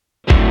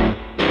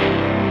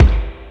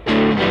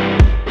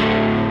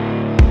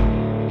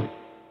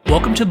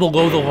Welcome to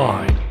Below the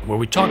Line, where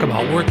we talk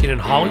about working in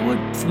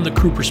Hollywood from the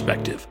crew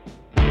perspective.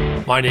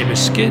 My name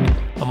is Skid.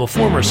 I'm a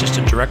former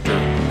assistant director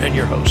and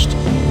your host.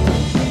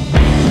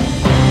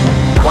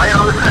 Quiet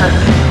on the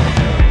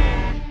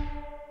set.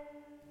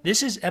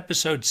 This is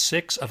episode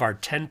 6 of our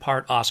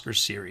 10-part Oscars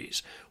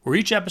series, where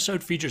each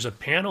episode features a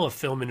panel of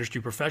film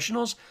industry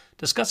professionals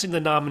discussing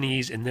the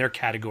nominees in their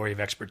category of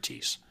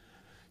expertise.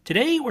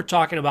 Today, we're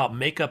talking about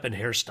makeup and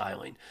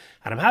hairstyling,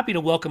 and I'm happy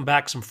to welcome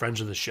back some friends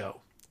of the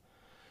show.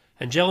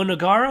 Angela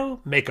Nogaro,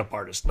 makeup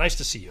artist. Nice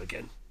to see you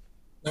again.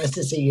 Nice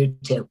to see you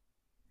too.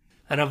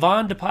 And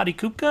Yvonne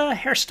Depatis-Kupka,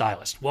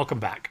 hairstylist.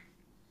 Welcome back.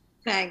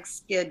 Thanks,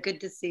 Skid.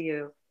 Good to see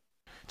you.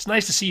 It's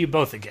nice to see you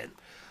both again.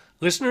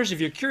 Listeners, if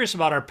you're curious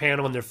about our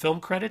panel and their film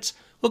credits,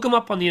 look them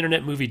up on the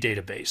Internet Movie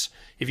Database.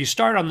 If you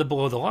start on the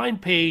Below the Line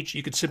page,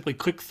 you can simply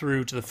click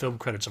through to the film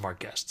credits of our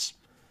guests.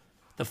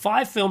 The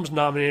 5 films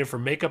nominated for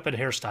makeup and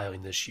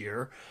hairstyling this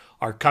year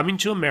are Coming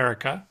to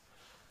America,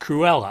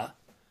 Cruella,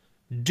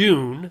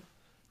 Dune,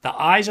 The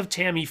Eyes of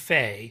Tammy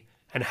Faye,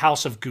 and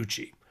House of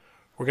Gucci.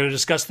 We're going to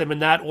discuss them in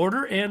that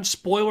order, and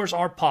spoilers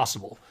are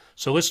possible.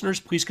 So listeners,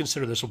 please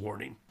consider this a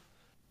warning.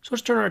 So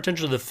let's turn our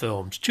attention to the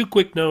films. 2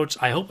 quick notes.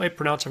 I hope I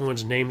pronounce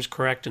everyone's names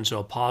correct, and so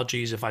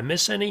apologies if I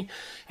miss any.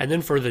 And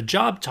then for the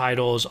job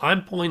titles,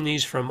 I'm pulling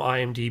these from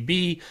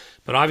IMDb,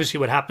 but obviously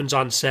what happens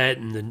on set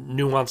and the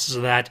nuances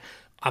of that,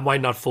 I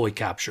might not fully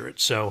capture it.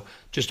 So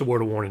just a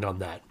word of warning on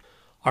that.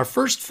 Our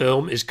first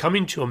film is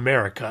Coming to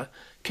America.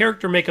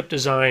 Character makeup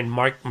design,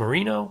 Mike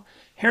Marino.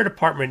 Hair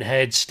department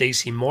head,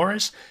 Stacey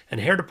Morris. And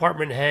hair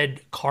department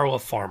head, Carla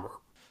Farmer.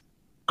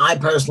 I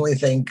personally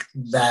think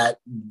that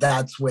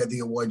that's where the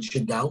award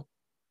should go,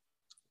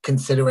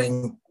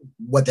 considering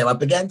what they're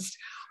up against.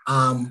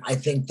 I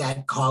think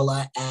that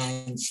Carla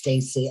and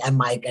Stacey and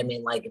Mike,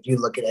 if you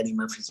look at Eddie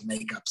Murphy's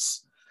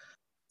makeups,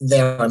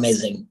 they're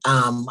amazing.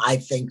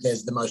 I think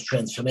there's the most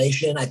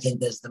transformation. I think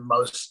there's the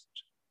most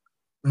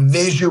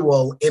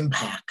visual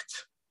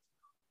impact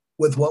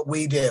with what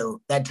we do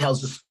that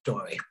tells a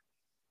story.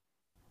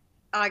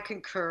 I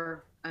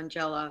concur,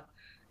 Angela.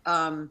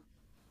 I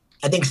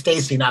think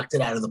Stacey knocked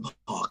it out of the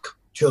park.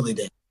 Truly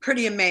did.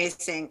 Pretty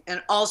amazing.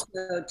 And also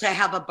to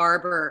have a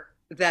barber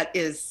that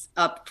is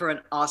up for an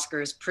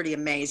Oscar is pretty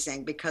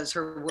amazing because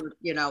her work,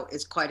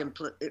 is quite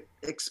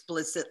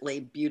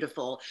explicitly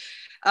beautiful.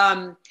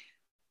 I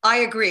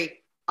agree.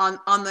 On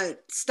the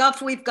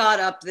stuff we've got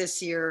up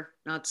this year,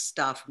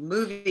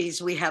 movies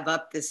we have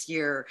up this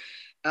year,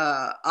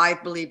 I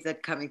believe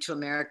that Coming to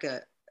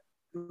America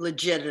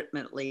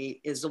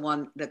legitimately is the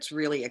one that's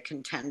really a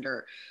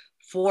contender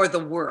for the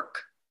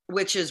work,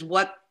 which is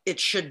what it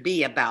should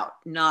be about,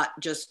 not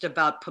just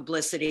about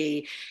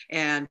publicity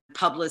and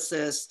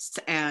publicists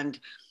and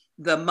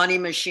the money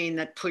machine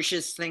that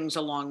pushes things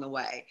along the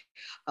way.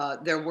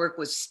 Their work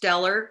was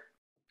stellar.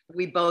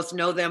 We both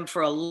know them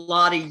for a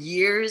lot of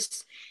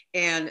years,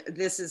 and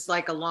this is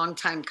like a long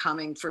time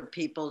coming for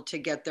people to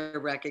get their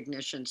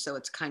recognition. So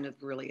it's kind of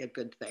really a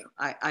good thing.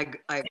 I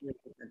agree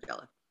with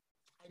Angela.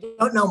 I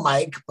don't know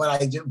Mike, but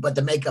I do. But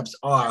the makeups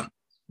are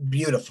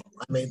beautiful.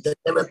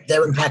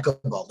 They're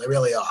impeccable. They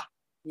really are.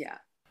 Yeah.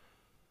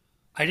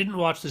 I didn't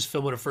watch this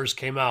film when it first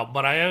came out,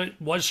 but I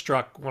was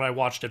struck when I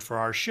watched it for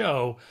our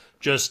show,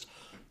 just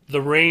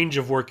the range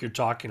of work you're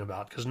talking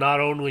about. Because not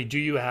only do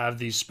you have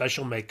these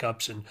special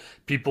makeups and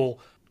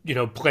people,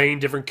 playing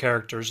different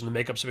characters, and the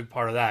makeup's a big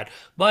part of that,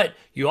 but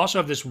you also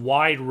have this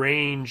wide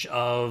range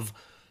of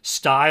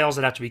styles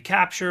that have to be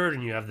captured,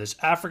 and you have this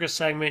Africa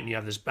segment, and you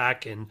have this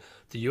back in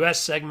the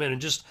US segment,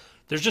 and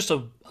there's just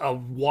a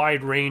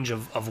wide range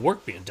of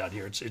work being done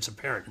here. It's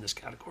apparent in this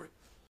category.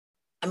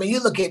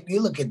 You look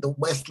at the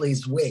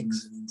Wesley's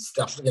wigs and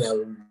stuff, and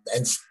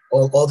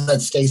all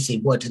that Stacey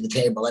brought to the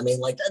table. And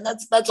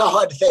that's a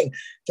hard thing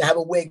to have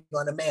a wig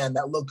on a man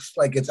that looks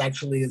like it's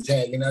actually his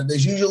hair.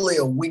 There's usually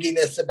a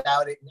wigginess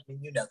about it.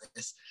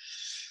 This.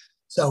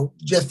 So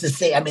just to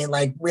say,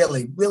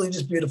 really, really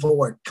just beautiful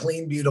work,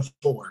 clean,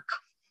 beautiful work.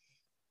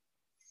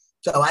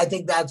 So I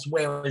think that's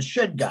where it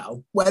should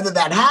go. Whether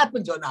that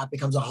happens or not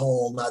becomes a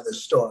whole nother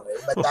story,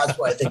 but that's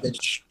where I think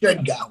it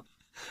should go.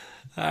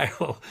 All right,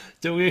 well,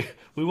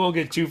 we won't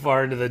get too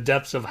far into the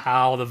depths of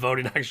how the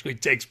voting actually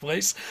takes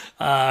place.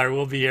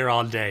 We'll be here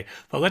all day.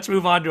 But let's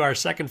move on to our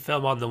second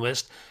film on the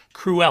list,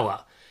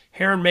 Cruella.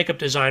 Hair and makeup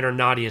designer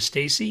Nadia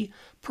Stacey,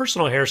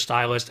 personal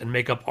hairstylist and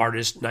makeup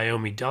artist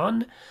Naomi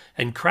Dunn,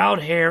 and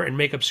crowd hair and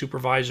makeup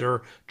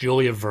supervisor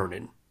Julia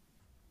Vernon.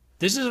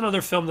 This is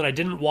another film that I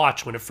didn't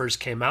watch when it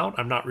first came out.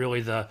 I'm not really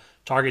the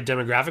target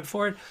demographic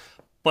for it,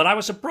 but I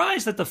was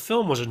surprised that the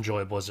film was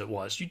enjoyable as it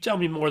was. You tell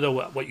me more,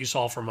 though, what you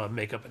saw from a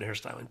makeup and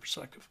hairstyling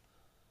perspective.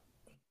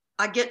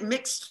 I get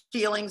mixed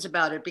feelings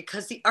about it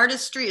because the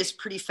artistry is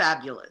pretty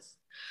fabulous,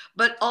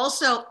 but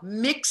also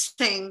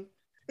mixing,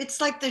 it's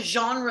like the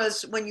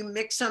genres, when you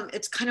mix them,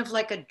 it's kind of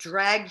like a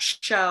drag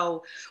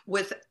show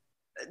with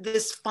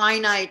this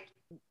finite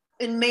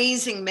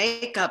amazing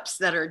makeups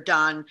that are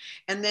done,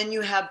 and then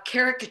you have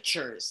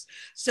caricatures.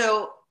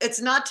 So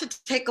it's not to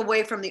take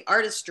away from the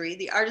artistry.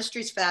 The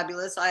artistry is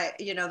fabulous.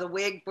 The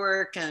wig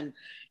work and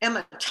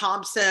Emma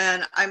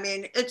Thompson, I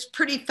mean, it's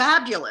pretty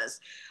fabulous.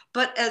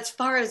 But as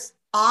far as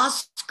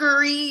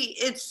Oscar-y,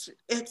 it's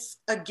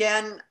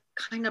again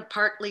kind of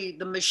partly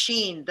the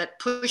machine that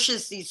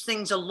pushes these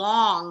things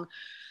along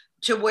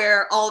to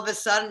where all of a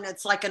sudden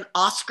it's like an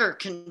Oscar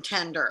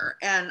contender.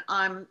 And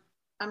I'm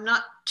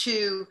not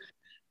too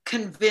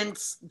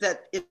convinced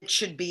that it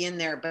should be in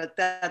there, but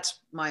that's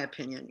my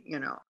opinion,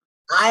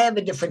 I have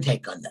a different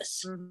take on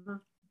this. Mm-hmm.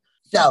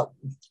 So,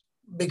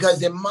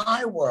 because in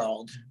my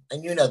world,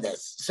 and you know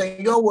this, so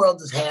your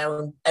world is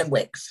hair and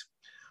wigs.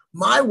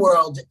 My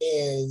world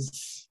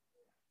is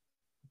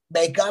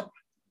makeup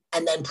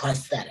and then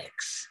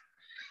prosthetics.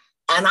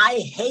 And I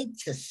hate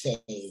to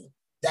say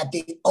that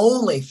the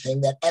only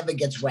thing that ever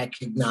gets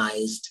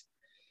recognized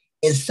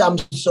is some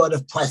sort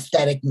of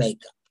prosthetic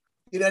makeup.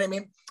 You know what I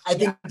mean? I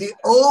think the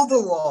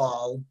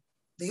overall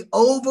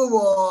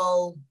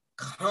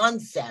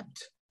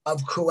concept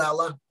of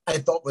Cruella, I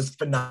thought was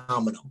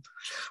phenomenal.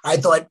 I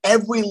thought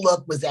every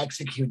look was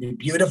executed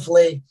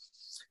beautifully.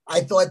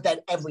 I thought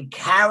that every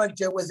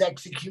character was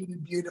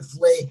executed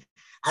beautifully.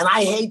 And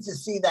I hate to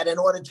see that in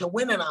order to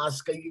win an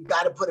Oscar, you've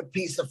got to put a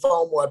piece of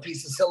foam or a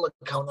piece of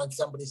silicone on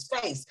somebody's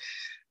face,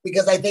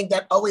 because I think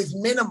that always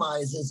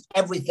minimizes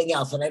everything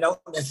else. And I don't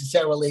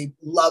necessarily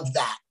love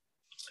that,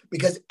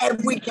 because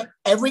every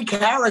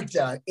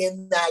character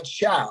in that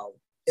show,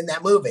 in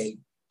that movie,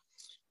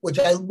 which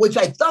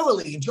I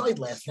thoroughly enjoyed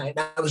last night.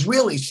 And I was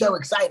really so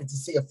excited to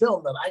see a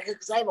film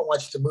because I haven't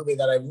watched a movie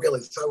that I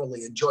really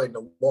thoroughly enjoyed in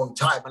a long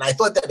time. And I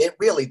thought that it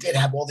really did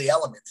have all the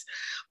elements.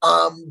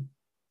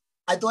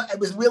 I thought it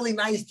was really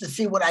nice to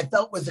see what I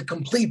felt was a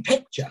complete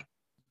picture.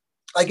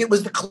 Like, it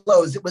was the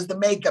clothes, it was the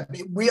makeup.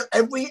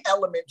 Every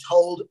element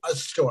told a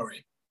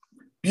story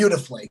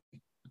beautifully.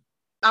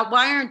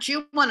 Why aren't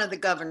you one of the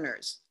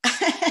governors?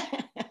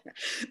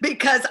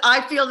 Because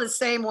I feel the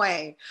same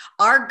way.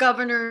 Our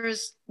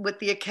governors with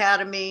the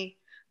Academy,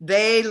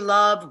 they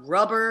love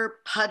rubber,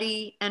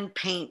 putty, and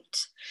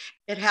paint.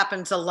 It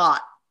happens a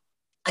lot.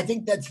 I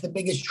think that's the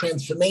biggest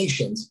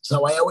transformations.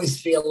 So I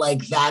always feel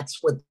like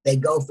that's what they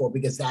go for,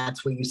 because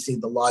that's where you see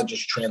the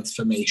largest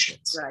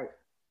transformations. Right.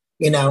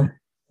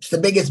 It's the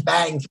biggest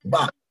bang for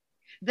buck.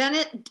 Then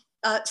it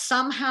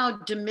somehow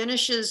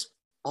diminishes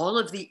all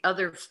of the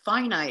other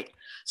finite,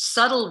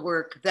 subtle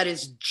work that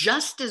is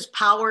just as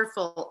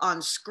powerful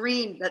on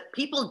screen that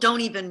people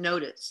don't even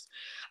notice.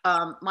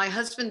 My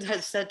husband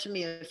has said to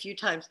me a few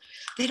times,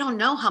 they don't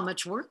know how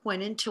much work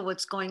went into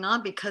what's going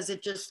on, because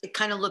it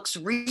kind of looks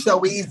real.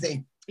 So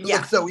easy. It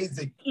looks so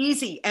easy.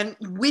 Easy. And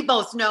we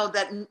both know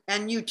that,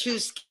 and you too,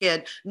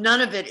 Skid,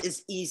 none of it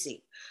is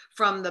easy.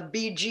 From the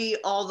BG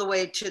all the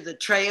way to the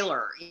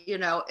trailer,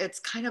 it's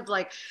kind of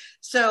like,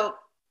 so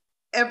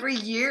every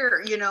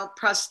year,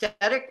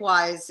 prosthetic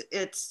wise,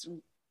 it's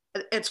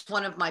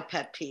one of my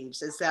pet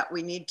peeves, is that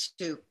we need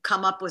to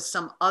come up with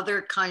some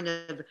other kind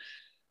of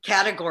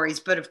categories.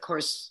 But of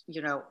course,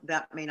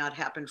 that may not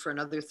happen for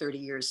another 30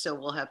 years. So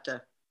we'll have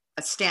to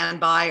stand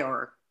by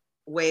or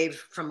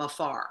wave from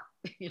afar,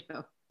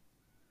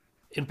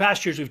 In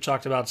past years, we've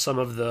talked about some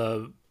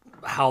of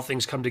how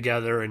things come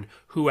together and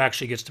who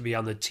actually gets to be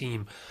on the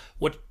team.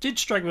 What did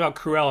strike me about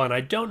Cruella, and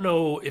I don't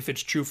know if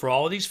it's true for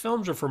all of these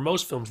films or for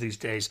most films these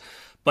days,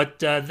 but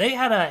they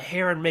had a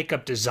hair and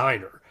makeup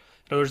designer.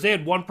 In other words, they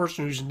had one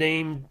person whose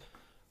name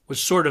was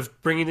sort of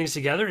bringing things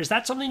together. Is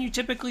that something you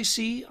typically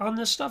see on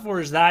this stuff,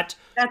 or is that's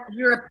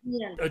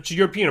European? It's a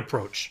European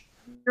approach.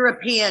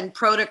 European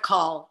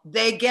protocol.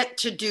 They get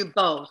to do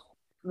both.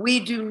 We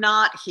do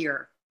not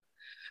here.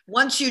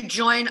 Once you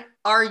join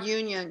our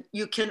union,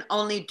 you can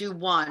only do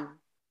one.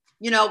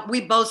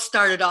 We both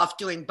started off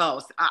doing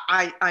both.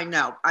 I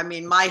know. I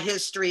mean, my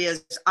history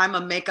is I'm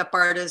a makeup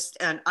artist,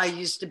 and I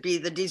used to be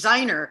the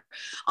designer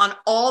on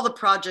all the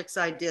projects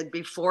I did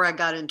before I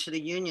got into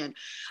the union.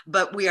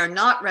 But we are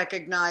not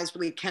recognized.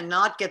 We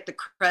cannot get the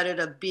credit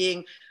of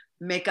being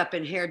makeup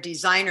and hair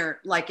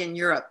designer like in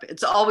Europe.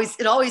 It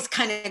always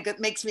kind of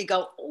makes me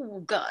go,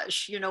 oh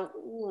gosh,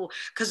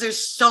 because there's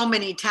so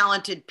many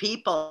talented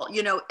people,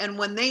 and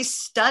when they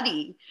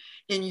study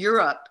in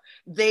Europe,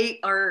 they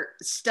are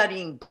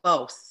studying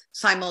both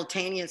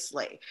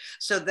simultaneously.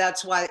 So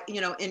that's why,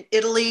 in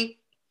Italy,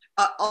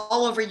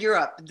 all over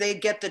Europe, they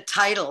get the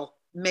title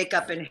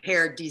makeup and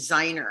hair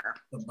designer.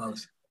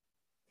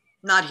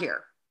 Not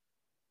here.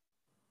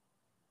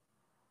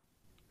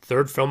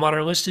 Third film on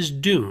our list is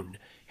Dune.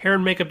 Hair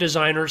and makeup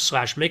designer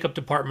 / makeup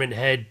department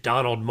head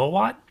Donald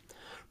Mowat,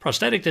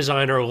 prosthetic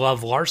designer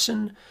Love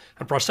Larson,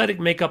 and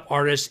prosthetic makeup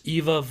artist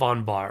Eva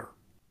von Baer.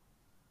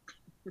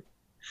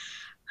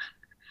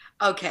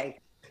 Okay.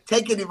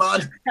 Take it,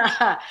 Yvonne.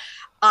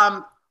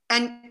 And,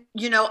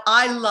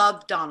 I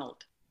love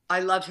Donald. I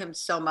love him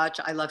so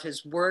much. I love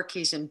his work.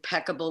 He's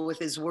impeccable with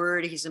his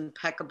word. He's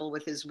impeccable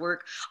with his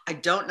work. I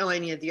don't know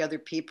any of the other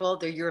people.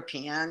 They're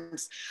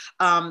Europeans.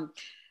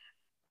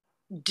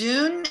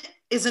 Dune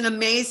is an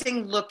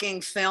amazing looking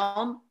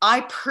film.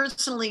 I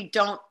personally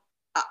don't,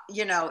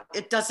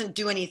 it doesn't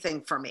do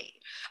anything for me.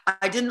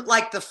 I didn't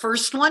like the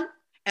first one.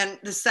 And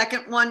the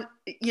second one,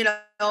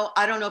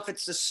 I don't know if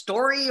it's the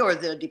story or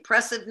the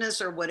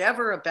depressiveness or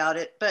whatever about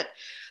it, but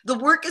the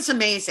work is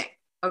amazing.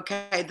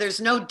 Okay.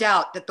 There's no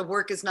doubt that the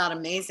work is not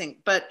amazing.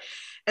 But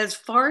as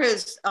far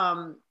as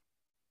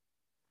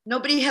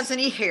nobody has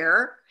any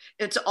hair,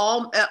 it's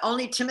all,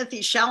 only Timothy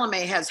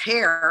Chalamet has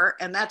hair,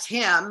 and that's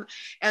him.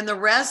 And the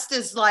rest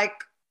is like,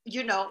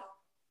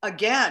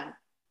 again,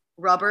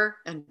 rubber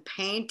and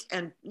paint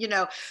and,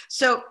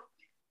 so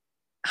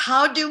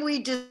how do we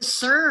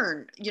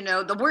discern?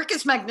 The work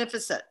is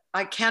magnificent.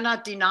 I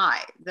cannot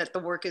deny that the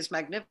work is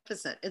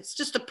magnificent. It's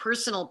just a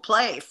personal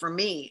play for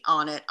me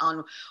on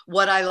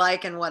what I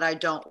like and what I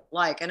don't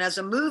like. And as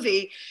a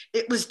movie,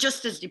 it was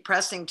just as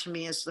depressing to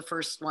me as the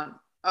first one.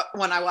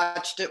 When I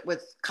watched it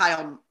with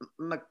Kyle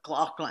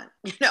MacLachlan,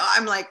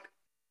 I'm like,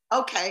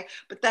 okay,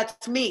 but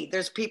that's me.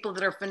 There's people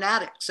that are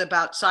fanatics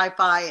about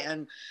sci-fi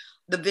and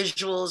the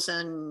visuals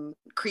and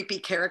creepy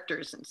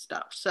characters and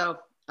stuff. So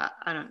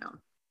I don't know.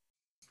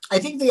 I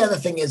think the other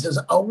thing is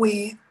are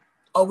we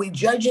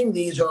judging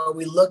these, or are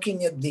we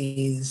looking at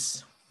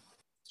these?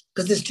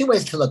 Because there's two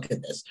ways to look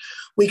at this.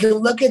 We can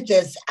look at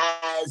this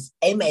as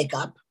a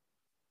makeup,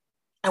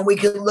 and we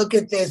can look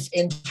at this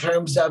in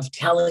terms of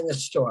telling a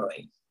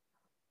story.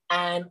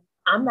 And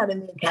I'm not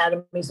in the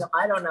academy, so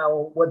I don't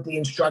know what the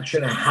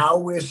instruction or how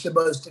we're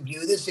supposed to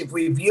view this. If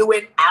we view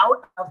it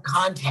out of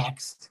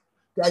context,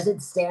 does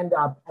it stand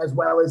up as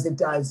well as it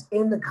does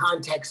in the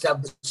context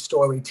of the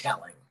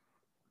storytelling?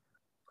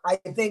 I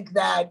think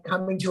that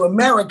Coming to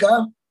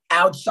America,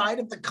 outside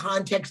of the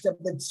context of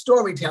the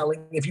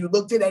storytelling, if you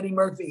looked at Eddie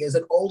Murphy as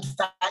an old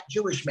fat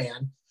Jewish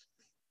man,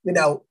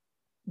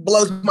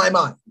 blows my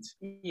mind.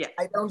 Yeah.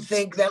 I don't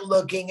think that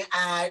looking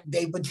at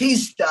Dave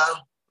Bautista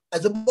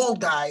as a bald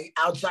guy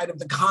outside of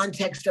the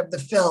context of the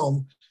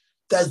film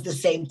does the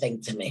same thing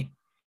to me.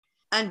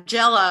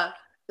 Angela,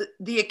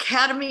 the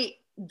Academy,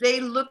 they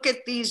look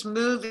at these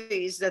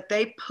movies that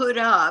they put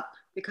up,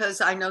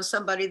 because I know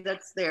somebody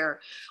that's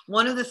there.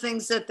 One of the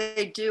things that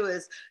they do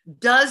is,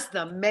 does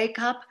the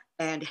makeup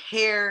and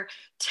hair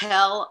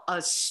tell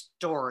a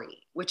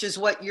story? Which is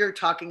what you're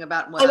talking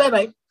about.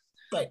 Right.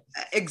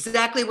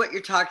 Exactly what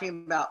you're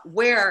talking about,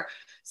 where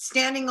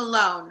standing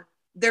alone,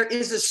 there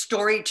is a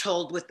story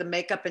told with the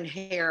makeup and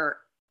hair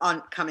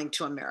on Coming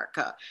to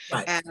America.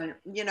 Right. And,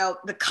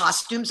 the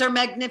costumes are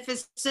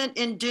magnificent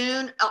in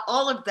Dune,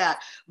 all of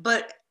that.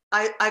 But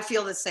I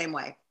feel the same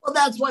way. Well,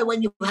 that's why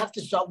when you have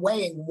to start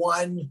weighing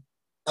one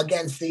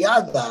against the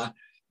other,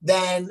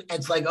 then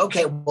it's like,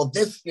 okay, well,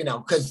 this,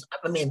 because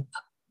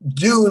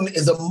Dune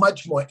is a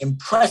much more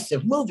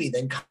impressive movie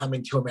than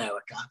Coming to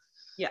America.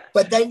 Yeah.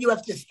 But then you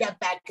have to step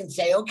back and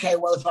say, okay,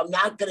 well, if I'm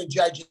not going to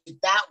judge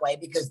it that way,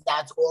 because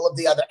that's all of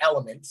the other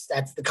elements,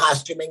 that's the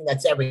costuming,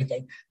 that's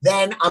everything,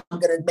 then I'm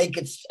going to make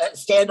it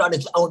stand on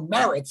its own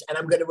merits, and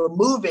I'm going to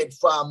remove it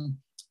from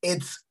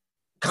its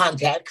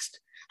context.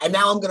 And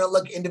now I'm going to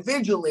look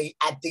individually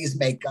at these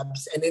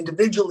makeups,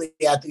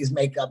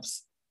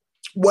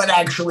 what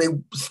actually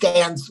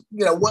stands,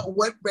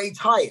 what rates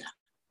higher.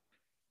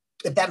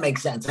 If that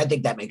makes sense. I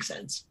think that makes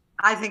sense.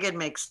 I think it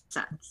makes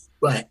sense.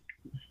 Right.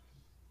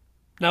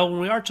 Now, when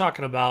we are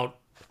talking about,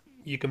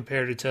 you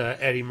compared it to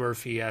Eddie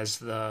Murphy as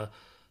the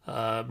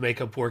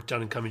makeup work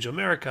done in Coming to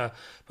America,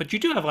 but you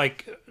do have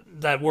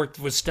that work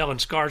with Stellan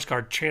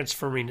Skarsgård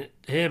transforming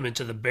him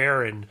into the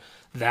Baron,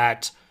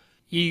 that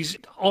he's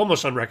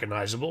almost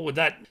unrecognizable with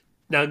that.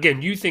 Now,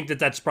 again, you think that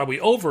that's probably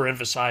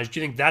overemphasized. Do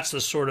you think that's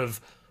the sort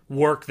of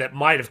work that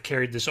might have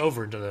carried this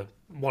over into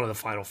one of the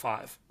final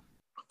five?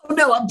 Oh,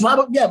 no,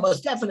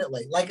 most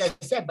definitely. Like I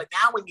said, but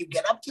now when you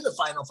get up to the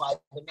final five,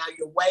 and now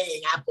you're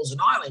weighing apples and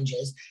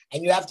oranges,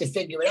 and you have to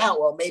figure it out.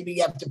 Well, maybe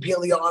you have to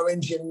peel the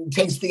orange and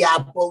taste the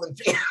apple, and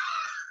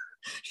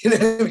you know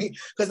what I mean?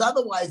 Because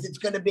otherwise, it's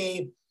going to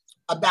be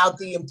about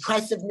the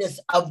impressiveness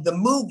of the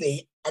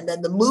movie, and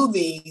then the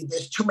movie,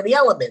 there's too many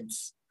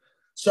elements.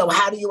 So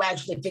how do you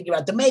actually figure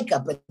out the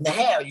makeup and the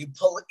hair? You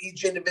pull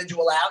each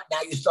individual out.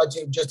 Now you start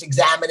to just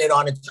examine it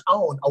on its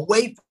own,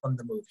 away from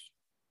the movie.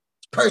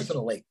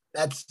 Personally,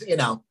 that's,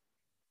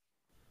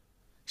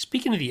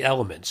 Speaking of the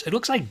elements, it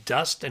looks like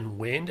dust and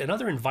wind and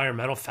other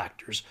environmental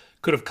factors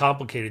could have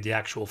complicated the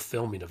actual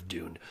filming of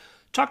Dune.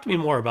 Talk to me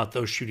more about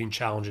those shooting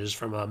challenges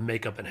from a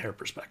makeup and hair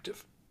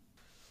perspective.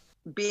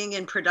 Being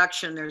in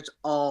production, there's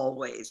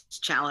always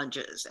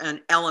challenges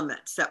and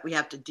elements that we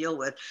have to deal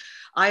with.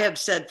 I have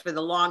said for the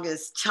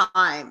longest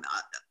time,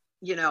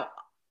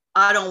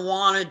 I don't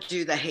want to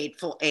do the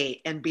Hateful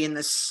Eight and be in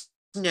the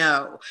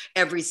snow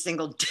every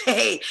single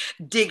day,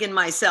 digging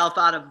myself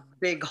out of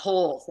big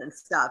holes and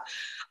stuff.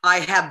 I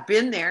have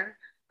been there.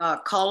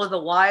 Call of the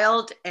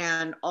Wild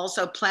and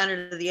also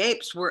Planet of the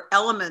Apes were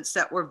elements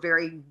that were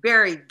very,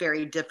 very,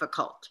 very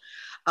difficult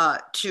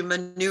to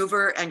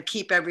maneuver and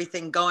keep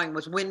everything going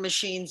with wind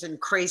machines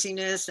and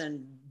craziness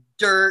and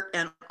dirt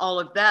and all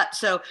of that.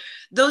 So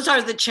those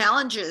are the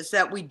challenges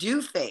that we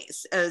do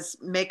face as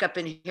makeup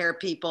and hair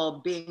people,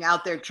 being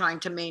out there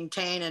trying to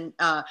maintain and,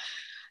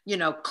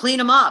 clean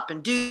them up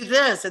and do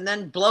this and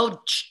then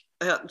blow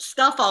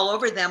stuff all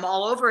over them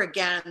all over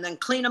again and then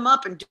clean them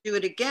up and do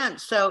it again.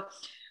 So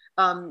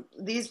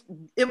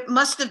it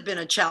must have been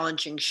a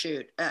challenging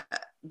shoot,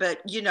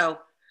 but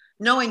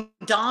knowing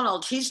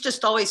Donald, he's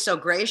just always so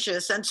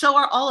gracious, and so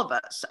are all of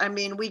us. I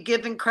mean, we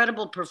give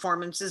incredible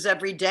performances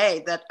every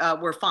day that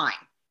we're fine.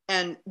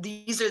 And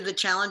these are the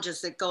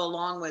challenges that go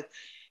along with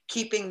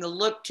keeping the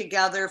look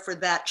together for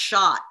that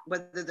shot,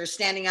 whether they're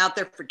standing out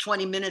there for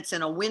 20 minutes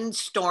in a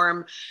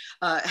windstorm,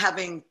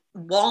 having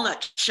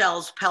walnut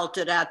shells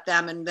pelted at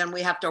them, and then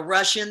we have to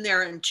rush in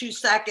there in 2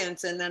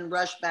 seconds and then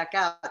rush back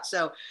out.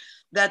 So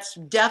that's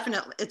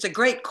definitely, it's a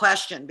great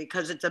question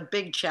because it's a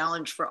big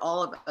challenge for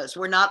all of us.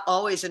 We're not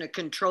always in a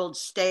controlled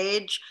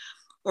stage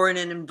or in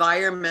an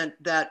environment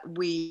that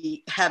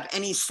we have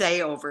any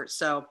say over.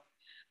 So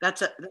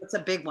that's a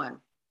big one.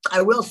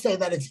 I will say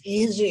that it's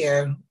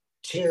easier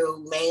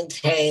to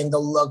maintain the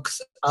looks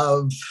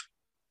of,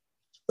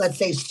 let's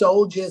say,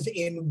 soldiers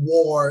in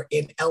war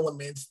in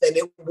elements than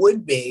it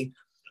would be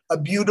a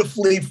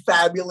beautifully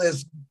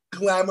fabulous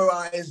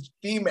glamorized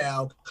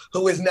female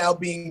who is now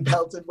being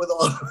pelted with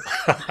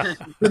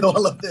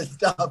all of this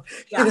stuff.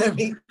 Yeah. You know what I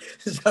mean?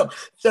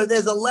 So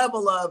there's a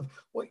level of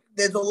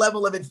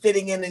it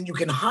fitting in and you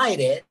can hide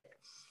it.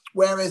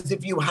 Whereas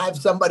if you have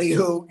somebody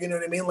who, you know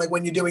what I mean, like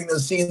when you're doing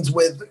those scenes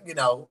with,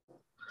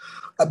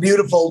 a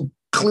beautiful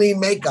clean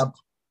makeup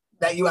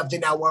that you have to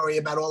now worry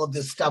about all of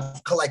this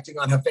stuff collecting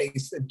on her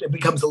face, it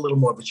becomes a little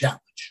more of a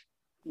challenge.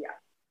 Yeah.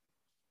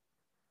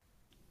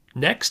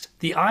 Next,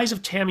 the eyes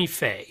of Tammy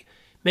Faye.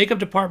 Makeup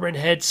department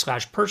head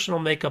 / personal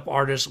makeup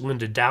artist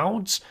Linda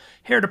Dowds,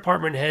 hair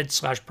department head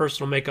 /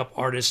 personal makeup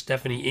artist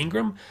Stephanie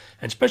Ingram,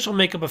 and special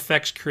makeup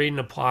effects created and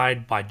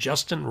applied by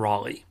Justin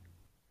Raleigh.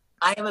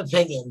 I have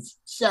opinions.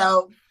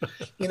 So,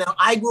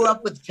 I grew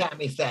up with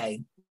Tammy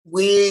Faye.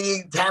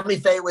 Tammy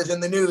Faye was in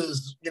the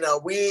news.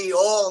 We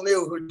all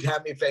knew who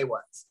Tammy Faye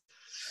was.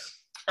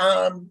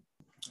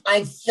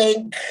 I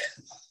think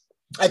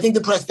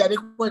the prosthetic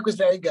work was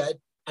very good.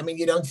 I mean,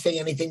 you don't see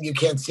anything you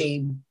can't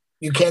see.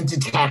 You can't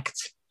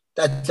detect.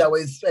 That's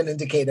always an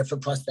indicator for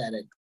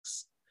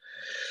prosthetics.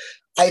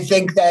 I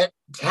think that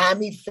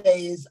Tammy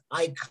Faye's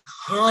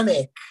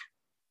iconic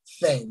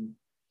thing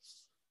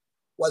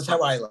was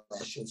her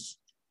eyelashes.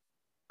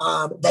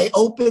 They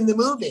opened the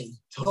movie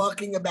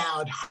talking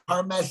about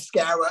her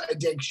mascara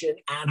addiction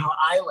and her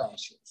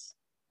eyelashes.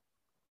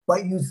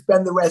 But you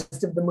spend the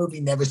rest of the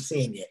movie never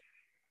seeing it.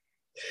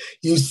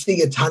 You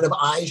see a ton of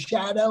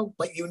eyeshadow,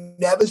 but you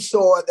never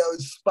saw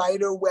those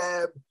spider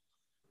web,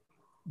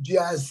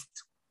 just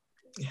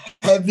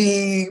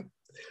heavy,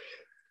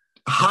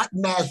 hot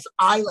mess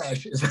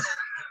eyelashes.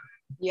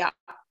 Yeah.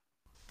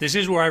 This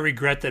is where I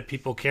regret that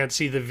people can't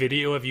see the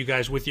video of you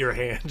guys with your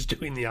hands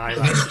doing the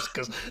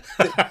eyelashes.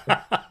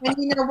 And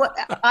you know what?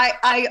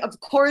 I of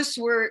course,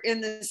 we're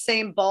in the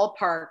same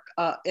ballpark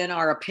in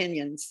our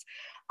opinions.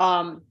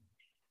 And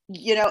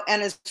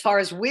as far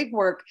as wig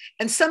work,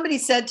 and somebody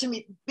said to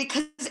me,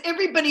 because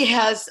everybody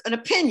has an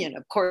opinion,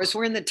 of course,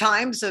 we're in the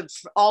times of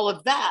all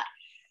of that.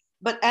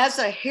 But as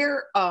a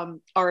hair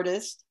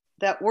artist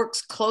that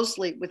works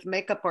closely with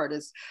makeup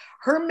artists,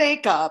 her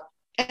makeup,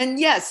 and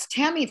yes,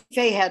 Tammy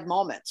Faye had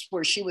moments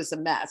where she was a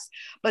mess,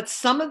 but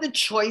some of the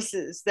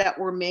choices that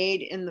were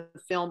made in the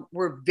film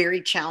were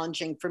very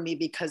challenging for me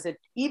because it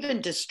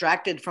even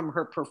distracted from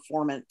her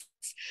performance.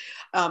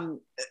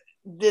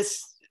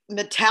 This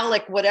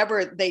metallic,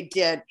 whatever they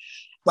did.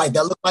 Right,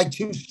 that looked like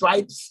two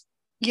stripes.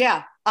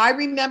 Yeah, I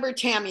remember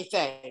Tammy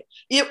Faye.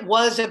 It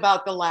was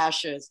about the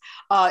lashes.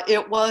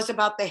 It was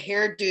about the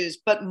hairdos,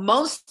 but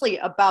mostly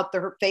about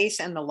her face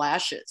and the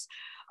lashes.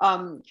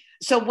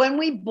 So when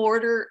we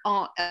border,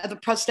 the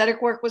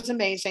prosthetic work was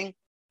amazing.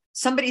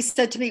 Somebody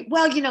said to me,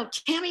 well,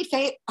 Tammy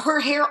Faye, her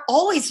hair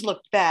always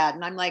looked bad.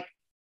 And I'm like,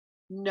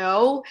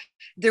 no,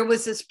 there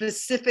was a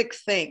specific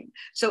thing.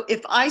 So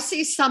if I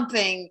see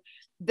something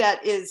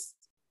that is,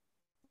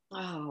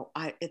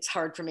 it's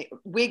hard for me,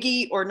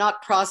 wiggy or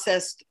not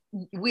processed,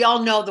 we all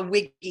know the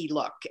wiggy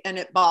look and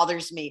it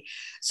bothers me.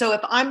 So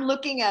if I'm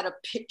looking at a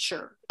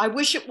picture, I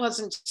wish it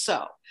wasn't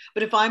so,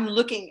 but if I'm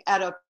looking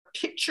at a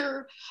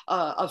picture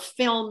of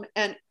film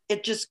and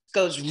it just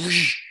goes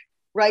whoosh,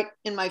 right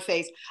in my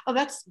face,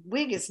 that's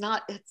wig is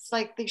not, it's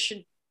like they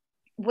should,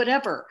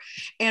 whatever.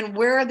 And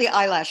where are the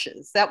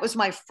eyelashes? That was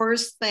my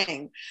first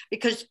thing,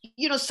 because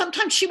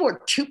sometimes she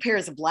wore 2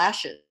 pairs of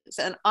lashes,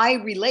 and I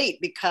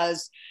relate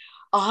because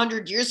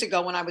 100 years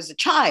ago when I was a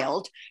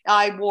child,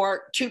 I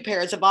wore 2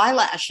 pairs of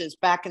eyelashes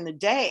back in the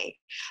day,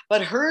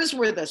 but hers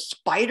were the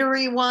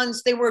spidery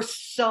ones. They were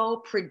so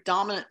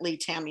predominantly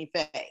Tammy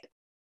Faye.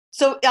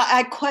 So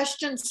I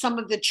questioned some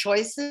of the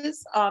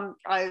choices.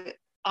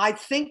 I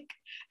think,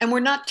 and we're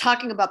not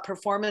talking about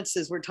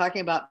performances, we're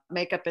talking about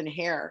makeup and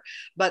hair,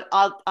 but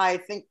I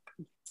think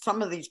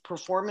some of these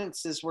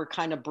performances were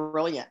kind of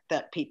brilliant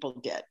that people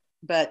did,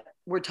 but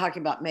we're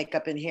talking about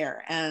makeup and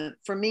hair. And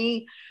for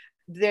me,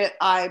 that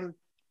I'm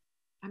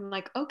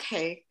like,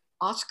 okay,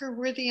 Oscar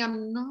worthy.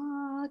 I'm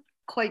not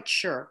quite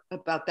sure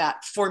about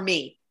that for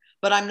me,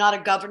 but I'm not a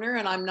governor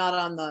and I'm not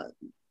on the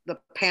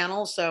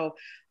panel, so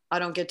I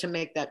don't get to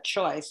make that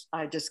choice.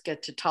 I just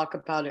get to talk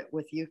about it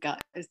with you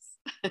guys.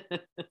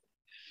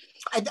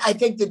 I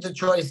think that the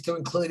choice to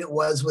include it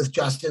was with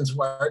Justin's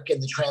work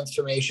and the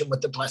transformation with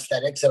the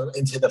prosthetics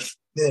into the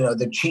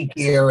the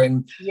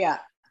cheekier yeah,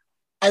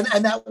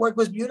 and that work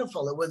was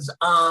beautiful. It was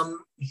and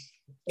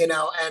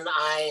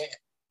I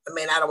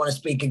mean I don't want to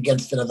speak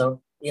against another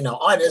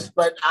artist,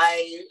 but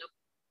I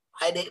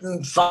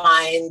didn't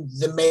find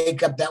the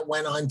makeup that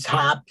went on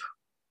top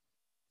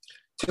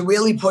to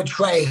really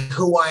portray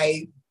who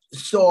I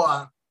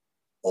saw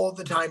all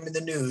the time in the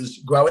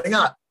news growing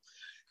up.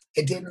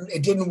 It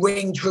didn't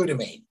ring true to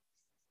me.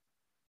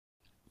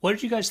 What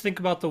did you guys think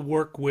about the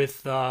work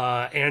with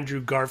Andrew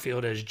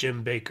Garfield as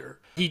Jim Baker?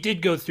 He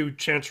did go through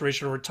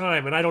transformation over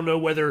time, and I don't know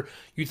whether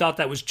you thought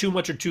that was too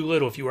much or too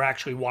little if you were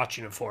actually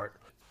watching it for it.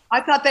 I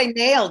thought they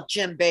nailed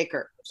Jim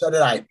Baker. So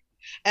did I.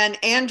 And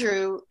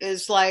Andrew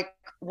is like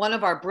one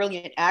of our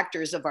brilliant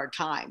actors of our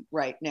time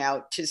right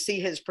now. To see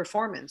his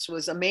performance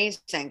was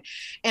amazing.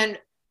 And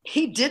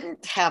he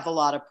didn't have a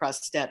lot of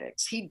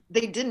prosthetics.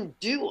 They didn't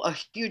do a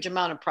huge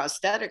amount of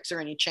prosthetics or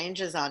any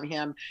changes on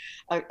him,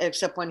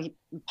 except when he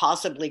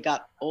possibly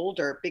got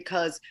older,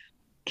 because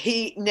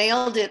he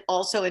nailed it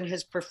also in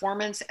his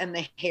performance, and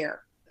the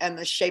hair and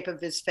the shape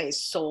of his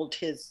face sold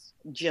his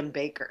Jim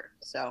Baker.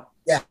 So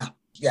yeah,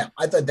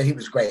 I thought that he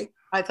was great.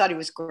 I thought he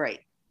was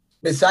great.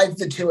 Besides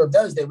the two of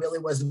those, there really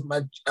wasn't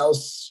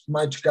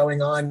much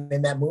going on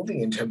in that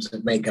movie in terms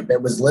of makeup.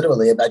 It was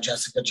literally about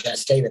Jessica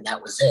Chastain, and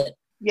that was it.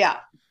 Yeah.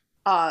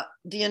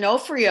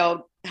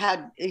 D'Onofrio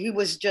he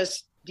was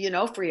just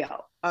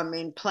D'Onofrio. I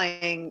mean,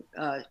 playing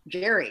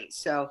Jerry.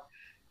 So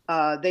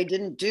they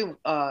didn't do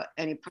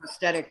any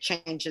prosthetic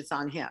changes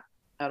on him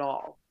at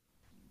all.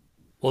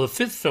 Well, the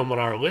fifth film on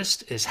our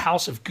list is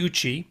House of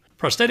Gucci.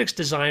 Prosthetics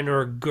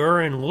designer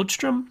Göran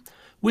Lundstrom,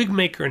 wig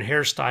maker and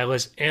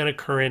hairstylist Anna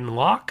Corinne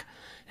Locke,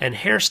 and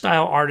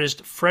hairstyle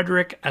artist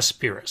Frederick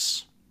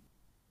Aspiris.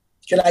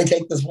 Should I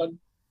take this one?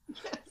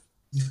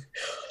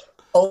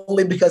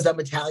 Only because I'm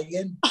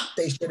Italian,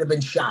 they should have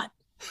been shot.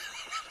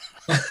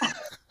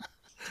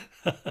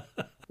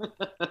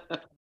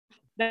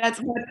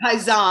 That's my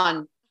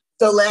paisan.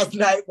 So last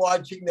night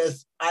watching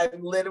this,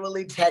 I'm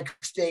literally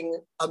texting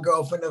a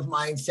girlfriend of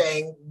mine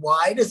saying,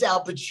 why does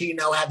Al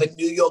Pacino have a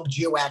New York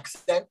Jew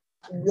accent?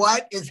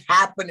 What is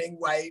happening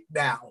right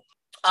now?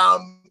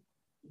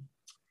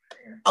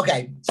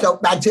 Okay, so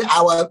back to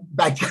our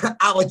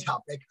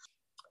topic.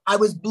 I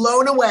was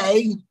blown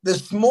away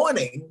this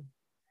morning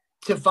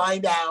to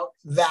find out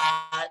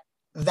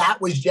that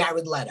was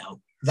Jared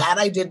Leto. That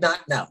I did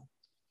not know.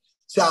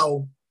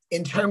 So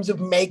in terms of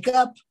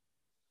makeup,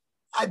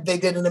 they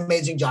did an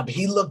amazing job.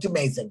 He looked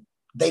amazing.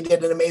 They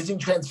did an amazing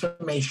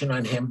transformation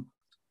on him.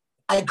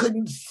 I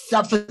couldn't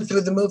suffer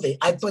through the movie.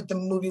 I thought the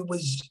movie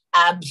was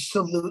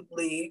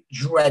absolutely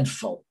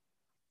dreadful.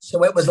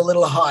 So it was a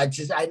little hard.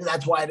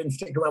 That's why I didn't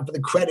stick around for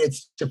the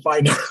credits to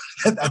find out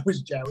that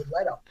was Jared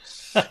Leto.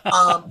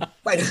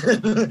 But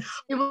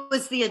it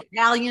was the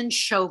Italian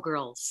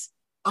Showgirls.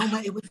 Oh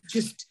my!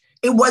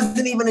 It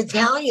wasn't even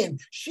Italian.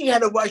 She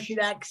had a Russian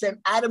accent.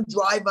 Adam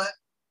Driver.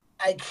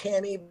 I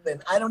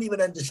don't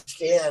even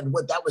understand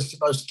what that was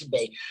supposed to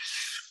be.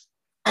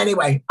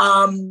 Anyway,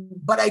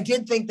 but I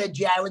did think that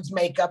Jared's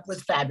makeup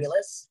was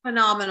fabulous.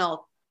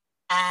 Phenomenal.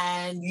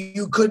 And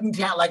you couldn't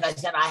tell. Like I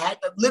said, I had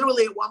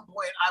literally at one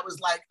point, I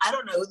was like, I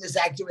don't know who this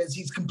actor is.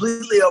 He's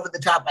completely over the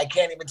top. I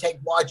can't even take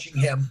watching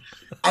him.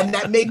 And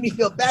that made me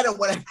feel better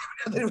when I found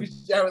out that it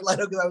was Jared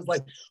Leto, because I was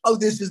like, oh,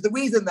 this is the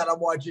reason that I'm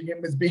watching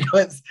him, is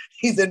because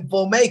he's in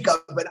full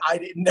makeup, but I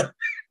didn't know.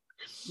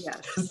 Yeah.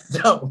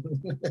 So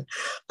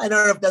I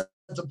don't know if that's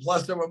a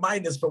plus or a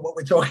minus for what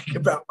we're talking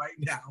about right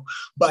now.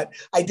 But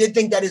I did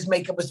think that his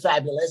makeup was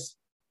fabulous.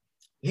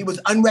 He was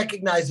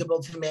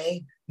unrecognizable to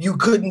me. You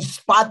couldn't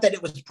spot that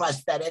it was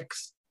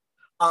prosthetics.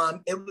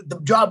 The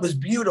job was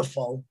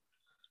beautiful,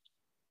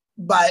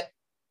 but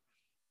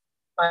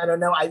I don't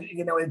know.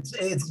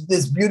 It's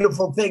this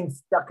beautiful thing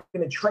stuck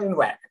in a train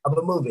wreck of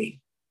a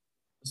movie.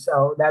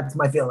 So that's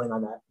my feeling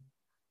on that.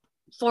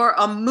 For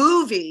a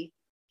movie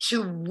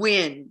to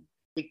win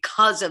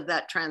because of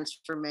that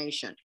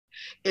transformation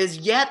is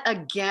yet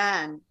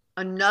again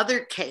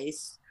another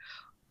case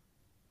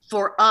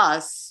for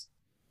us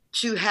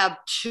to have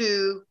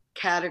two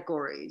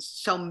categories.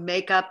 So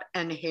makeup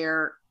and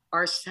hair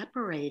are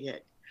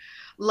separated.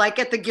 Like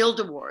at the Guild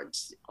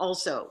Awards,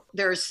 also,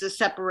 there's the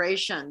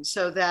separation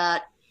so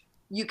that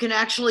you can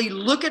actually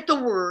look at the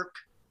work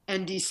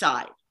and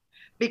decide.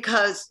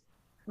 Because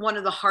one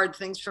of the hard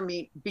things for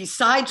me,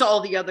 besides all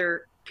the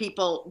other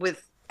people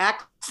with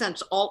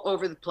accents all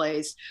over the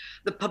place,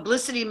 the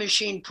publicity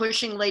machine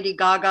pushing Lady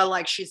Gaga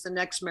like she's the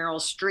next Meryl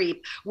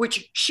Streep,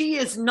 which she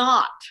is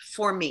not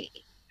for me.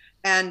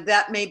 And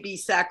that may be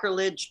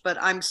sacrilege, but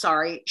I'm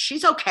sorry.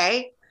 She's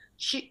okay.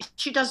 She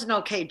does an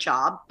okay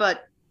job,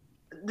 but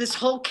this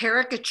whole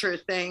caricature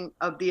thing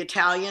of the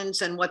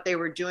Italians and what they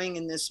were doing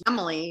in this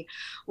family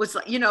was,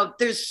 you know,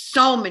 there's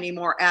so many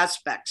more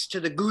aspects to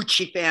the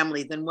Gucci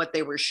family than what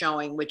they were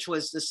showing, which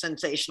was the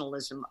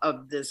sensationalism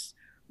of this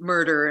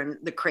murder and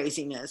the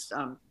craziness.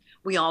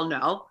 We all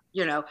know,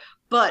 you know,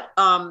 but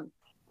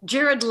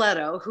Jared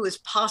Leto, who is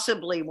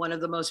possibly one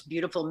of the most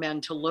beautiful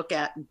men to look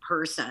at in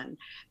person,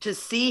 to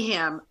see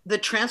him, the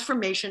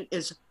transformation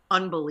is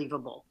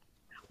unbelievable.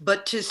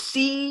 But to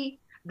see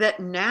that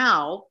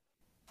now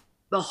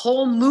the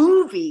whole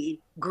movie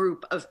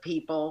group of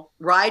people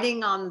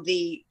riding on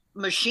the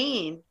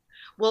machine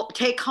will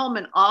take home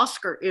an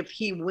Oscar if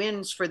he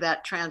wins for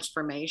that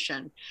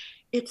transformation.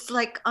 It's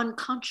like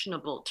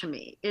unconscionable to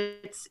me.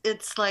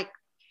 It's like,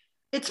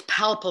 it's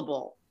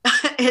palpable.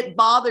 It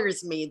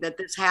bothers me that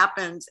this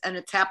happens, and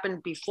it's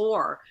happened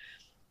before.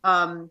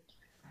 The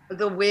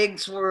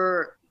wigs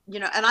were, you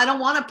know, and I don't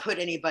want to put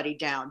anybody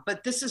down,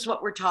 but this is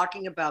what we're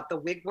talking about. The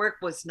wig work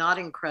was not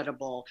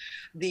incredible.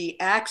 The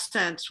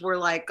accents were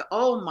like,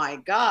 oh my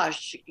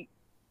gosh,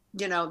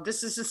 you know,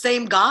 this is the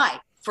same guy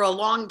for a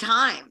long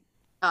time,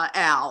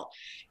 Al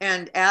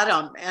and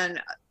Adam and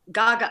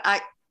Gaga.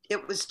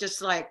 It was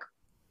just like,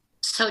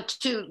 so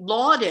to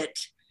laud it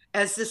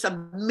as this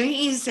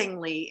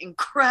amazingly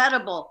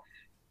incredible,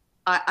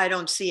 I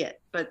don't see it,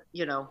 but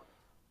you know,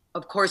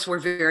 of course, we're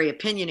very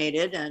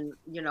opinionated, and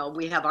you know,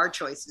 we have our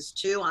choices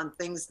too on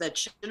things that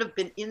should have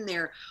been in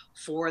there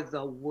for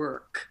the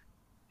work.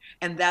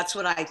 And that's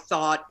what I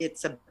thought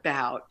it's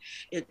about.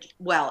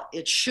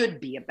 It should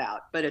be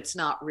about, but it's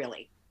not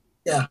really.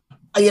 Yeah.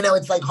 You know,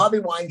 it's like Harvey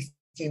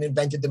Weinstein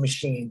invented the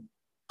machine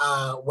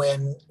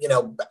when, you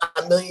know,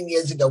 a million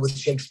years ago with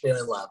Shakespeare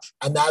in Love.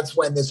 And that's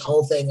when this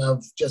whole thing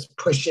of just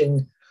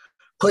pushing,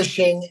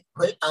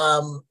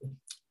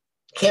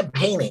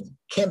 campaigning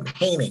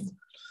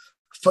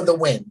for the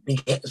win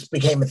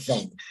became a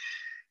thing.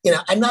 You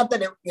know, and not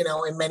that it, you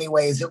know, in many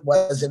ways it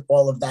wasn't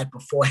all of that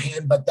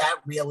beforehand, but that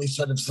really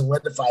sort of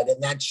solidified it.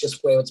 And that's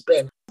just where it's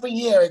been. Every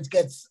year it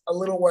gets a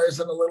little worse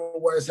and a little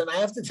worse. And I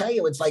have to tell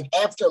you, it's like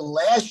after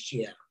last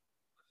year,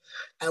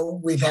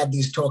 and we've had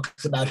these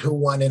talks about who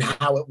won and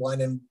how it won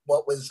and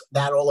what was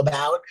that all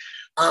about.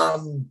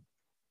 You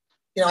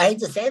know, I hate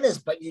to say this,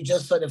 but you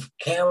just sort of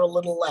care a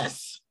little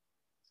less.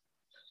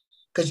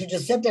 Because you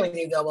just sit there and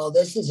you go, well,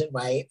 this isn't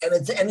right. And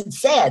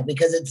it's sad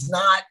because it's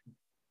not,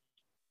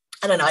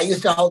 I don't know. I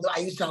used to hold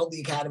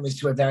the academies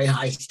to a very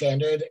high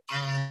standard,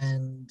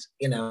 and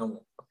you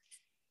know,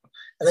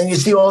 and then you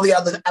see all the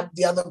other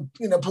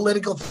you know,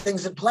 political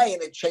things at play,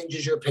 and it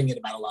changes your opinion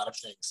about a lot of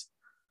things.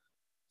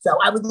 So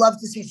I would love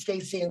to see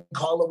Stacey and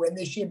Carla win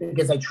this year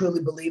because I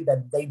truly believe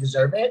that they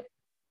deserve it.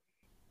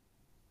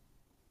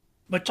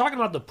 But talking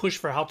about the push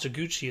for House of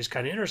Gucci is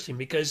kind of interesting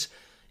because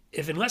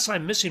unless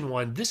I'm missing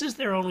one, this is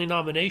their only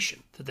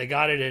nomination. That they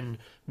got it in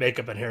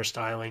Makeup and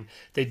Hairstyling.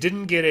 They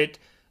didn't get it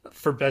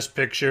for Best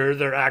Picture.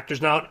 They're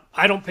actors. Now,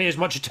 I don't pay as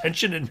much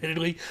attention,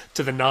 admittedly,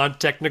 to the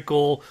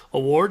non-technical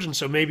awards, and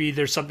so maybe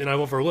there's something I've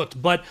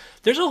overlooked. But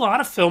there's a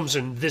lot of films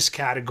in this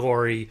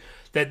category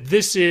that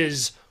this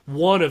is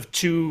one of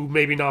two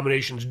maybe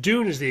nominations.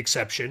 Dune is the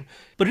exception.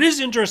 But it is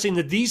interesting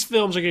that these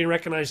films are getting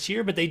recognized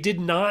here, but they did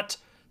not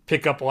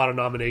pick up a lot of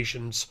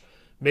nominations.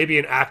 Maybe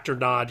an actor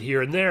nod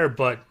here and there,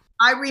 but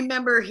I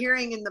remember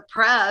hearing in the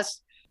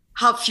press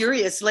how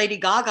furious Lady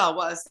Gaga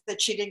was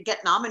that she didn't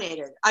get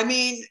nominated. I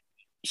mean,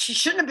 she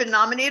shouldn't have been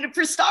nominated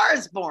for Star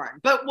is Born,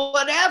 but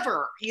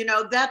whatever, you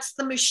know, that's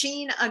the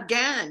machine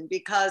again,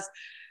 because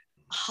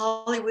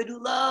Hollywood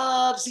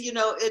loves, you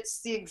know,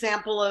 it's the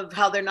example of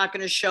how they're not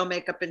going to show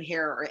makeup and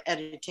hair or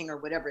editing or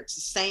whatever. It's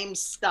the same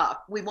stuff.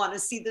 We want to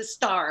see the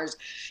stars.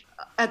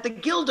 At the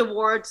Guild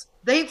Awards,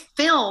 they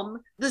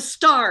film the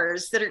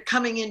stars that are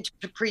coming in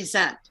to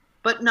present,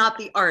 but not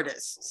the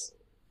artists.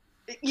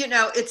 You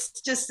know,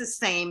 it's just the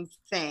same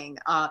thing.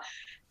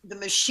 The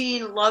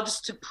machine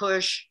loves to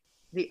push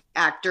the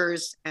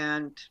actors,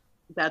 and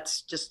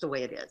that's just the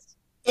way it is.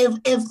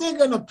 If they're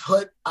going to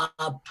put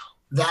up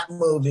that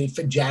movie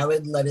for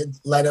Jared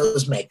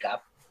Leto's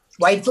makeup,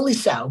 rightfully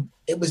so,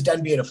 it was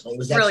done beautifully. It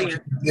was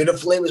brilliant.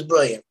 Beautifully, it was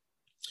brilliant.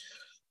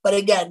 But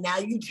again, now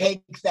you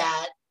take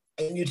that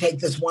and you take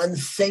this one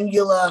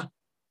singular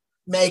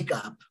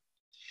makeup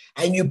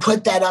and you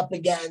put that up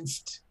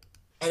against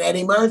an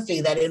Eddie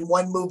Murphy that in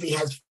one movie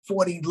has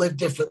 40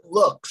 different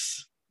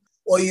looks,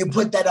 or you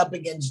put that up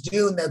against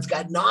Dune that's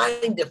got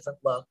 9 different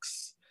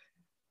looks.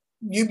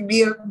 You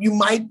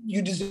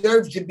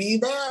deserve to be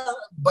there,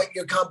 but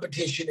your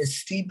competition is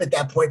steep at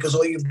that point because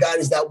all you've got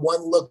is that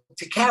one look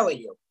to carry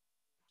you.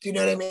 Do you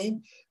know what I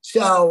mean?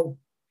 So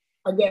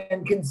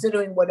again,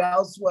 considering what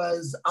else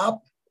was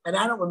up, and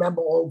I don't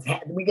remember all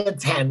 10. We get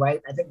 10,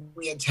 right? I think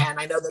we had 10.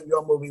 I know that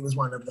your movie was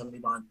one of them,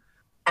 Yvonne.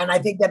 And I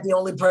think that the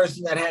only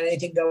person that had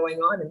anything going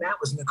on, and that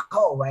was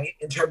Nicole, right?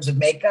 In terms of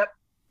makeup.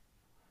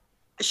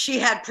 She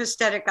had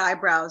prosthetic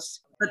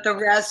eyebrows, but the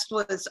rest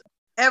was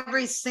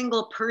every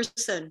single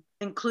person,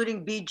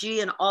 including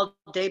BG and all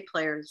day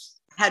players,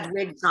 had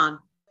wigs on.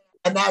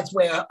 And that's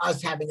where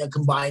us having a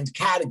combined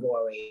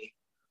category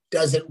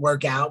doesn't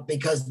work out,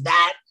 because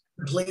that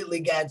completely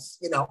gets,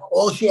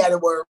 all she had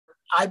were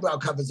eyebrow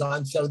covers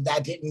on, so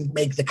that didn't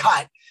make the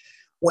cut.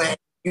 When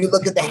you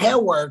look at the hair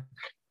work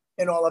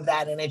and all of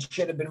that, and it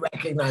should have been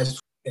recognized.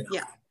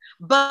 Yeah.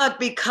 But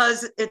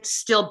because it's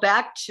still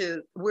back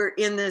to, we're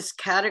in this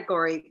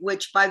category,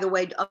 which, by the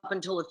way, up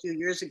until a few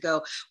years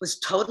ago was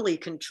totally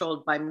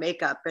controlled by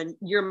makeup. And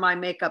you're my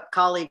makeup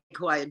colleague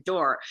who I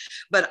adore.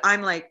 But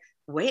I'm like,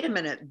 wait a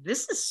minute,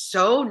 this is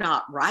so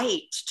not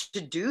right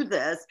to do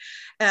this.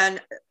 And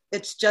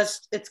it's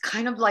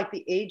kind of like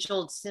the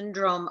age-old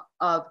syndrome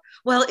of,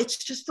 well, it's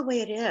just the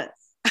way it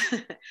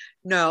is.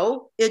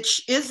 No, it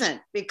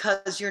isn't,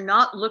 because you're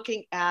not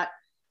looking at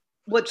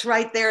what's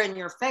right there in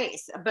your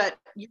face. But,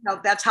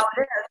 that's how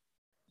it is.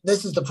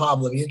 This is the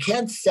problem. You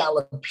can't sell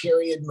a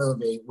period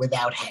movie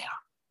without hair.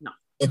 No.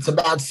 It's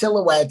about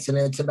silhouettes, and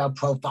it's about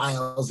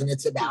profiles, and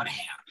it's about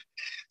hair.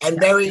 And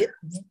very,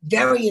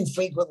 very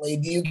infrequently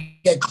do you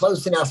get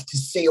close enough to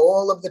see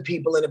all of the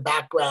people in the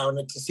background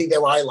and to see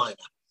their eyeliner.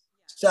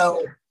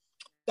 So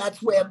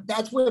that's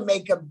where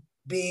makeup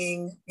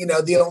being,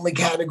 the only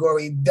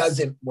category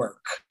doesn't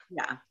work.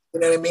 Yeah. You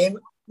know what I mean?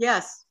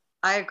 Yes,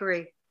 I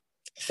agree.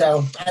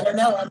 So I don't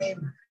know. I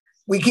mean,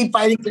 we keep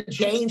fighting for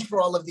change for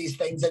all of these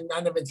things, and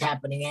none of it's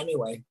happening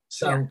anyway.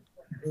 So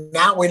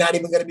now we're not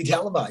even going to be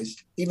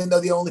televised, even though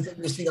the only thing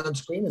you see on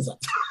screen is us.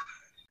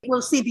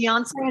 We'll see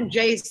Beyonce and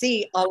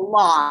Jay-Z a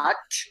lot.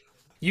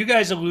 You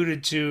guys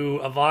alluded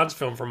to Yvonne's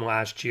film from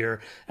last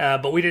year,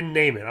 but we didn't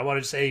name it. I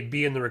wanted to say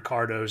Be in the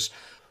Ricardos,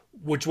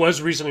 which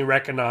was recently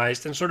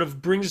recognized and sort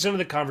of brings us into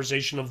the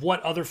conversation of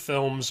what other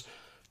films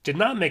did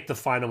not make the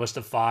finalist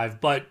of 5,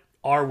 but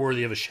are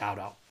worthy of a shout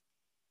out.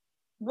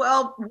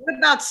 Well, what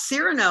about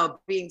Cyrano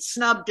being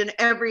snubbed in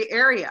every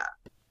area?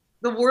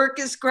 The work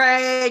is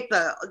great.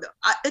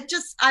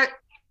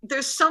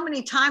 There's so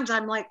many times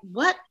I'm like,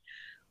 what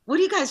are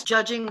you guys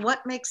judging?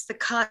 What makes the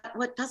cut?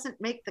 What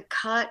doesn't make the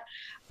cut?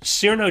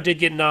 Cyrano did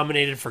get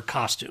nominated for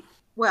costume.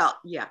 Well,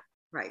 yeah,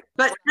 right.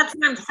 But that's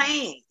what I'm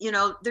saying.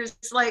 There's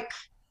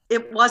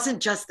it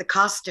wasn't just the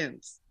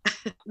costumes.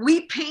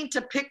 We paint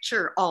a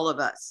picture, all of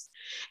us.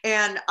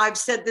 And I've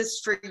said this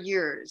for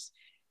years.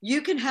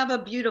 You can have a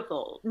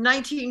beautiful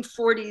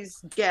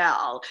 1940s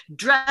gal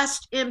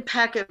dressed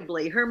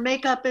impeccably. Her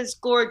makeup is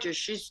gorgeous.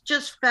 She's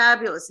just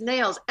fabulous.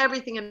 Nails,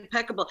 everything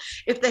impeccable.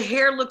 If the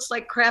hair looks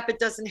like crap, it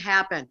doesn't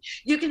happen.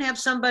 You can have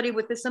somebody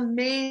with this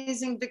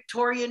amazing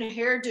Victorian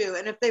hairdo,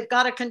 and if they've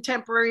got a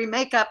contemporary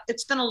makeup,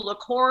 it's going to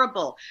look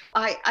horrible.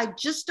 I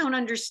just don't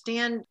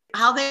understand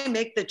how they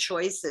make the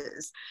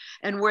choices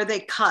and where they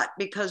cut,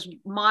 because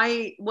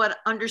what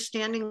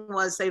understanding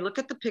was, they look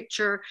at the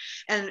picture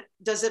and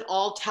does it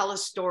all tell a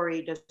story?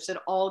 Does it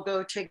all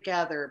go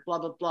together? Blah,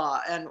 blah,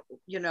 blah. And,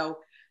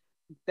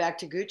 back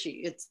to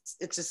Gucci,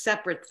 it's a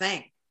separate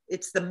thing.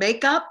 It's the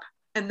makeup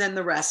and then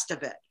the rest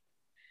of it.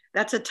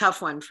 That's a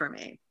tough one for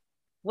me.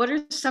 What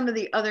are some of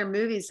the other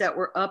movies that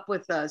were up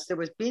with us? There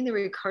was Being the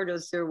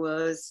Ricardos. There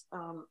was...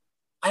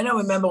 I don't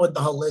remember what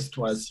the whole list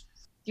was.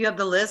 Do you have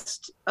the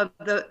list of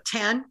the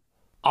 10?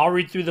 I'll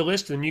read through the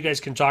list, and then you guys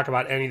can talk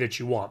about any that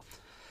you want.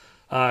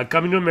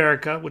 Coming to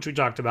America, which we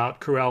talked about.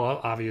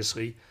 Cruella,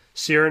 obviously.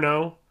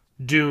 Cyrano,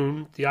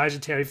 Dune, The Eyes of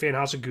Tammy Faye, and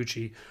House of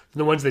Gucci. And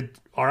the ones that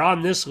are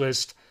on this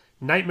list: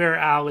 Nightmare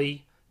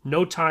Alley,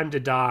 No Time to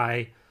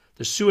Die,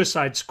 The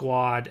Suicide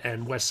Squad,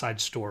 and West Side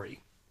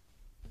Story.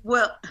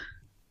 Well,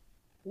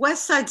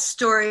 West Side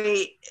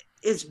Story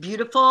is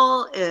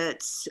beautiful.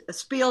 It's a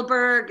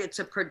Spielberg. It's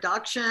a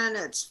production.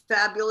 It's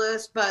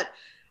fabulous. But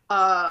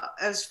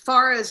as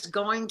far as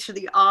going to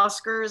the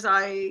Oscars,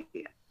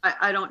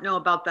 I don't know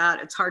about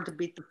that. It's hard to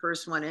beat the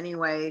first one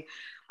anyway.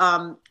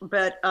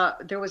 But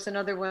there was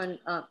another one,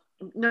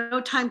 No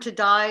Time to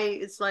Die.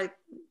 It's like,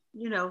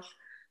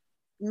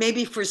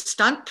 maybe for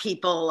stunt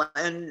people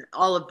and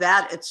all of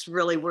that, it's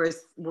really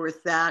worth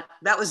that.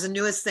 That was the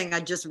newest thing I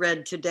just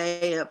read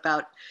today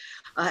about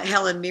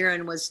Helen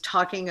Mirren was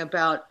talking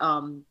about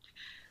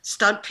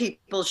stunt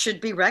people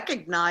should be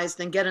recognized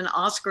and get an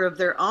Oscar of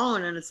their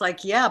own. And it's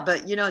like, yeah,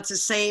 but it's the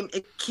same.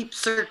 It keeps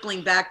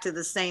circling back to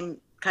the same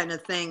kind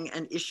of thing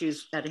and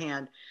issues at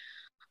hand.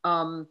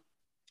 I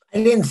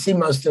didn't see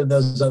most of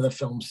those other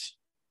films.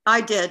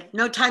 I did.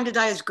 No Time to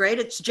Die is great.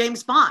 It's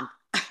James Bond.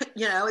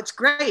 It's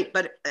great.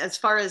 But as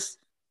far as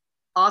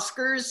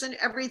Oscars and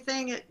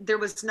everything, there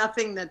was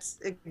nothing that's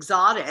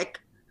exotic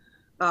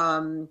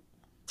to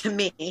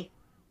me.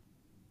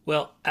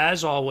 Well,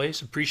 as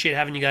always, appreciate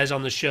having you guys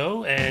on the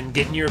show and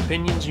getting your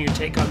opinions and your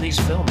take on these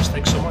films.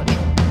 Thanks so much.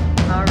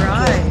 All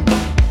right.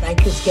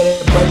 Thank you,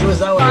 Skid. Pleasure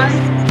as always.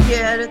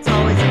 Yeah, it's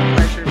always a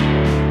pleasure.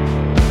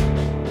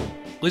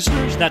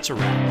 Listeners, that's a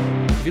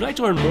wrap. If you'd like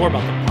to learn more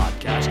about the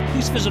podcast,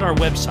 please visit our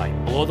website,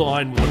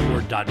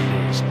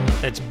 belowtheline.biz.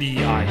 That's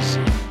B-I-Z.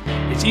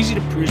 It's easy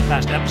to peruse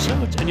past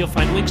episodes, and you'll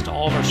find links to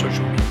all of our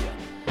social media.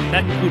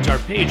 That includes our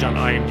page on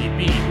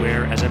IMDb,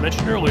 where, as I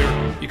mentioned earlier,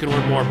 you can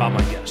learn more about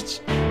my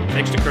guests.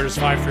 Thanks to Curtis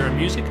Five for our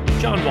music,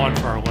 John Vaughn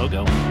for our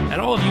logo,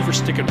 and all of you for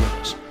sticking with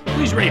us.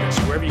 Please rate us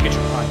wherever you get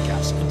your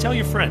podcasts and tell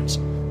your friends.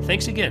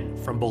 Thanks again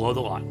from Below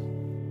the Line.